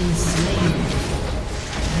has been slain.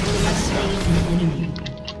 You have slain an enemy.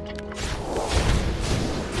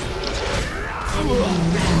 Enemy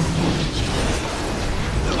rampage.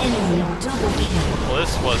 Enemy double kill. Well,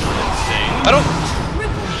 this wasn't insane. I don't.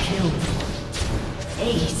 Triple kill.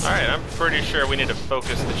 Ace. Alright, I'm pretty sure we need to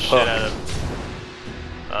focus the shit out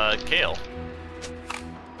of Kale.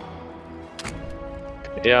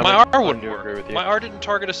 Yeah, My I'm R wouldn't do agree work. with you. My R didn't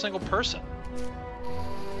target a single person.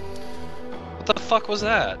 What the fuck was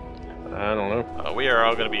that? I don't know. We are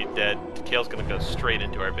all gonna be dead. Kale's gonna go straight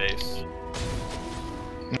into our base.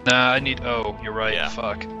 Nah, I need. Oh, you're right. Yeah.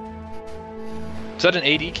 Fuck. Is that an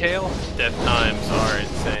AD Kale? Death times are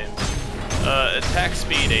insane. Attack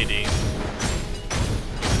speed AD.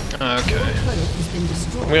 Okay. Turret has been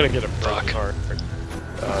destroyed. I'm gonna get a Fuck. frozen heart.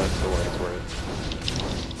 It's the way it's worth.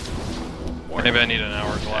 Maybe I need an Attack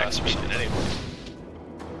hourglass or speed something. anyway.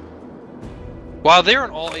 Wow, they're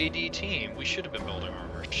an all AD team. We should have been building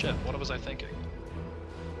armor. Shit, what was I thinking?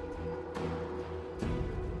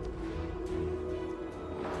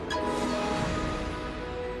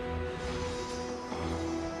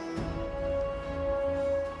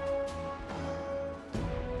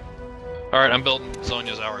 Alright, I'm building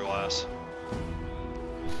Zonya's hourglass.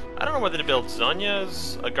 I don't know whether to build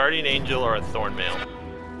Zonya's, a Guardian Angel, or a Thornmail.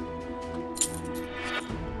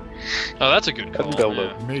 Oh, that's a good call. I'd build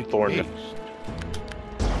yeah. a Make thorn. haste.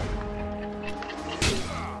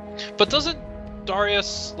 But doesn't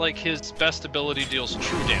Darius, like, his best ability deals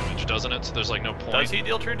true damage, doesn't it? So there's, like, no point. Does he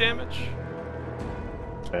deal true damage?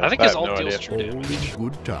 I think I his have ult no deals idea. true damage. Holding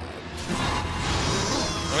good time.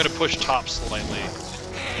 I'm gonna push top slightly.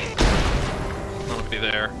 I want to be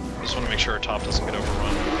there. Just want to make sure our top doesn't get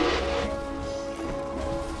overrun.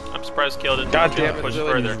 I'm surprised Kale didn't God damn it, push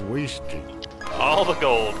Zilean. further. Is wasted. All the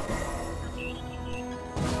gold.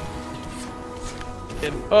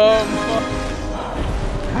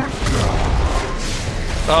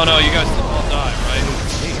 Oh no, you guys all die, right?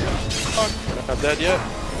 Not dead yet.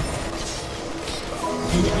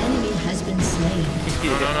 An enemy has been slain.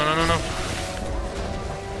 No.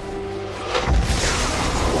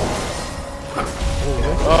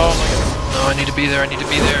 Oh my god. No, I need to be there.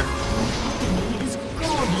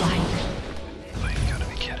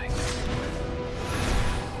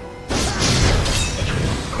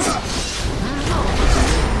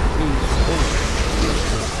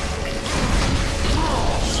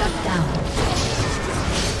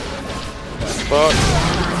 Fuck.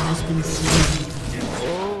 Has been slain. You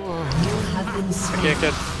have been I slain. can't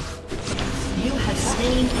get. You have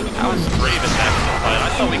slain an How is enemy. Draven back in the fight? I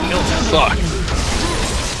thought we killed him. Fuck.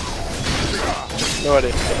 No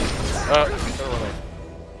idea. Go away.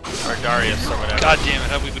 Or Darius or whatever. God damn it!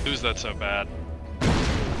 How we lose that so bad?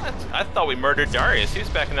 I thought we murdered Darius. He was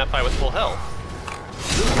back in that fight with full health.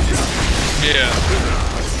 Yeah.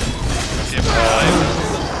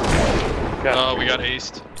 Oh, we got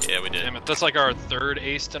aced. Yeah, we did. Damn it! That's like our third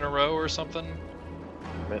aced in a row or something.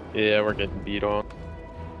 Yeah, we're getting beat on.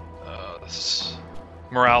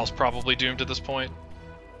 Morale's probably doomed at this point.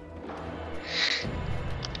 I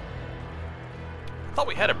thought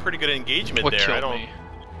we had a pretty good engagement What there. killed I don't. me?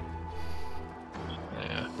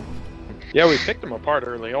 Yeah. Yeah, we picked them apart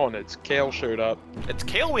early on. It's Kale showed up. It's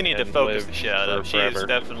Kale we need to And focus live the shit out of. for She is forever.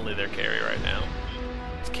 definitely their carry right now.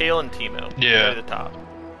 It's Kale and Teemo. Yeah. Right at the top.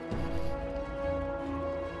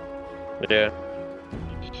 Yeah.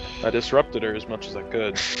 I disrupted her as much as I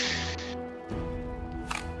could.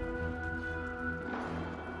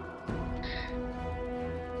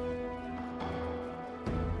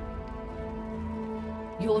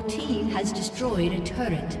 Your team has destroyed a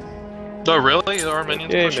turret. Oh really? Are our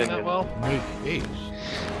minions Yeah, pushing minion. that well? Make haste.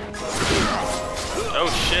 Oh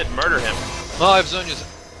shit! Murder him. Oh, I have Zonya's.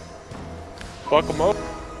 Fuck them up.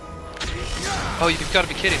 Oh, you've got to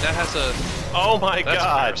be kidding! That has a. Oh my That's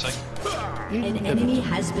god! embarrassing. An enemy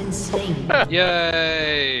has been slain.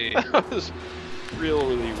 Yay! That was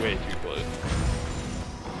really way too close.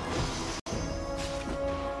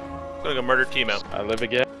 I'm gonna go murder Teemo. I live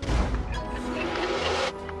again.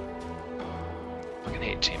 Fucking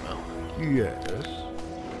hate Teemo. Yes.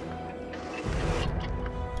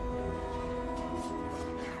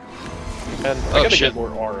 And Oh, I gotta shit. get more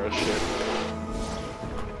aura shit.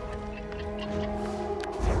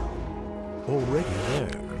 Already there.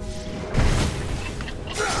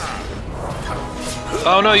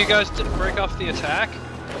 Oh no, you guys didn't break off the attack?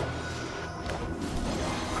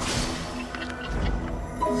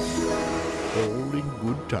 All in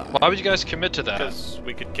good time. Why would you guys commit to that? Because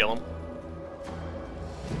we could kill him.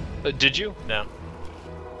 Did you? No.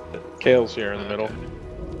 Kale's here in the middle.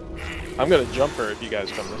 I'm gonna jump her if you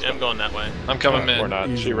guys come this Yeah, I'm way. going that way. I'm coming Or in. not.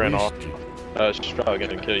 Is She ran off. wasted. She's probably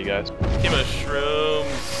gonna kill you guys. Teemo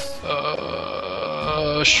shrooms.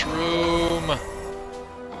 Shroom.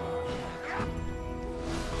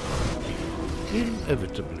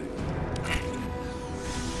 Inevitably.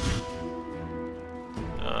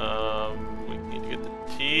 We need to get the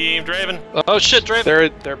team. Draven. Oh shit,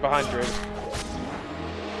 Draven. They're behind Draven.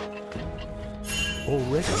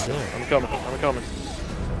 Already there. I'm coming. I'm coming.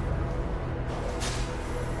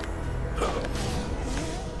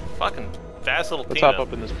 Fucking fast little Let's Teemo. hop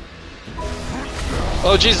up in this.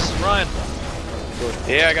 Oh Jesus, Ryan.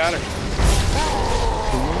 Yeah, I got her.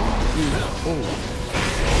 Oh,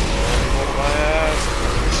 My ass.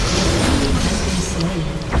 Has been slain.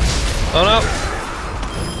 Oh no.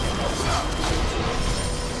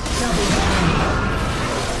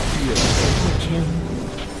 Double kill.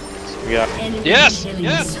 We got. Enemy Yes, killing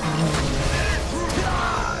yes. spree.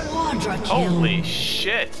 Quadra kill. Holy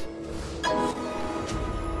shit!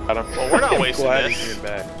 Got him. Well, we're not wasting Glad this. he's getting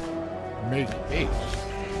back. make haste.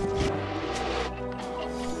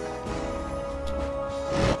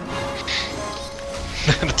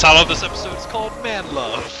 The title of this episode is called Man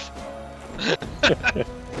Love.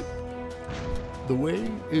 The way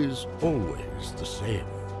is always the same.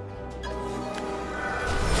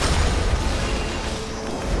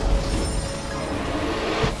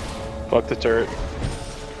 Fuck the turret.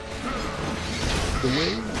 The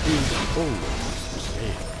way is always the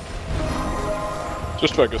same.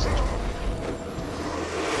 Just focus.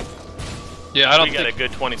 Yeah, I don't We got a think.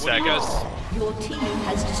 good 20 What do you seconds. guys- Your team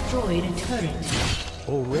has destroyed a turret.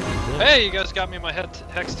 Already there. Hey, you guys got me my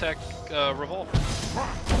Hex Tech revolt.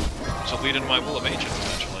 Which will lead into my Will of Ancients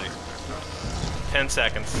eventually. 10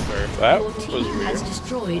 seconds. That Your was team has weird.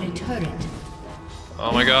 destroyed a turret.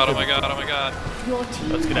 Oh my god, oh my god, oh my god. Your team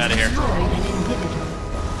Let's get has outta here. destroyed an inhibitor.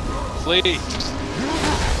 Flee!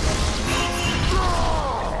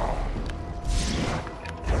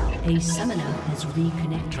 A summoner has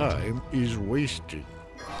reconnected. Time is wasted.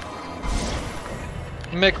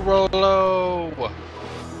 McRollo!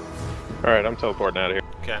 Alright, I'm teleporting out of here.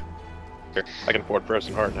 Okay. Here, I can afford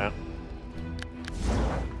Frozen Heart now.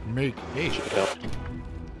 Make haste. Should help.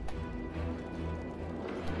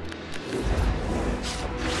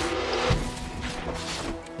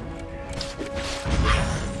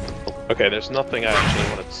 Okay, there's nothing I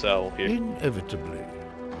actually want to sell here. Inevitably.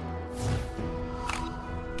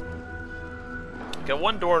 Got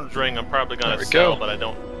one Dorn's ring I'm probably gonna There we sell, go. but I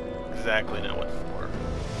don't exactly know what for.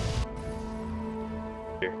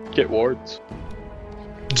 Here, get wards.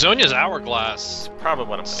 Zonya's hourglass It's probably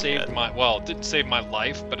what I'm gonna saved get. my, well, it didn't save my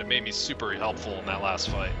life, but it made me super helpful in that last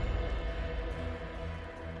fight.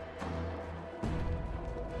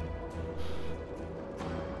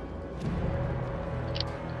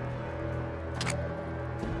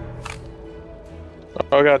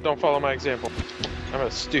 Oh god, don't follow my example. I'm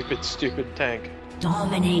a stupid, stupid tank.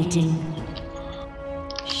 Dominating.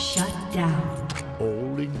 Shut down.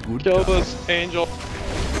 All in good Kill time. this angel.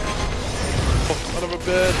 Son of a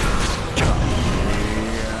bitch.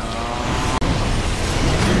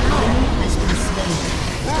 An enemy has been slain.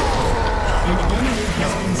 An enemy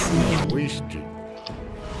has been slain. Wasted.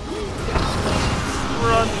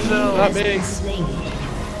 Run, Zil! Not Has me. been slain.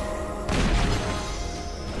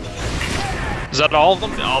 Is that all of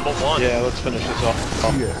them? All but one. Yeah, let's finish this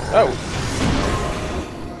off. Yeah. Oh!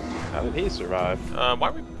 How did he survive? Why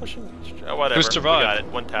are we pushing? Oh, whatever. Who survived? We got it.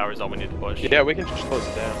 One tower is all we need to push. Yeah, we can just close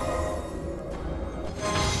it down.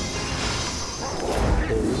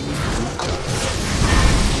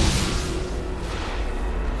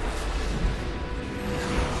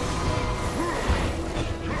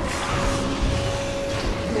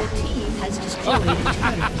 Your team has destroyed a turret.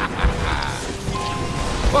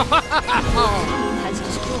 Your team has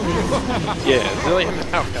destroyed a turret. Yeah, Zilean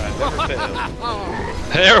Maokai never fails.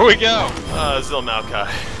 There we go! Zil Maokai.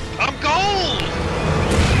 I'm gold!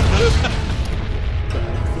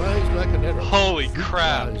 Flies like an arrow. Holy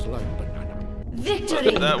crap. Flies like banana.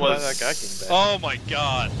 Victory! That was That guy came back. Oh my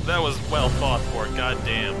god. that was well fought for.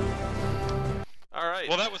 Goddamn. All right.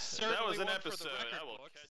 Well, that was certainly an one for the episode. record I will book.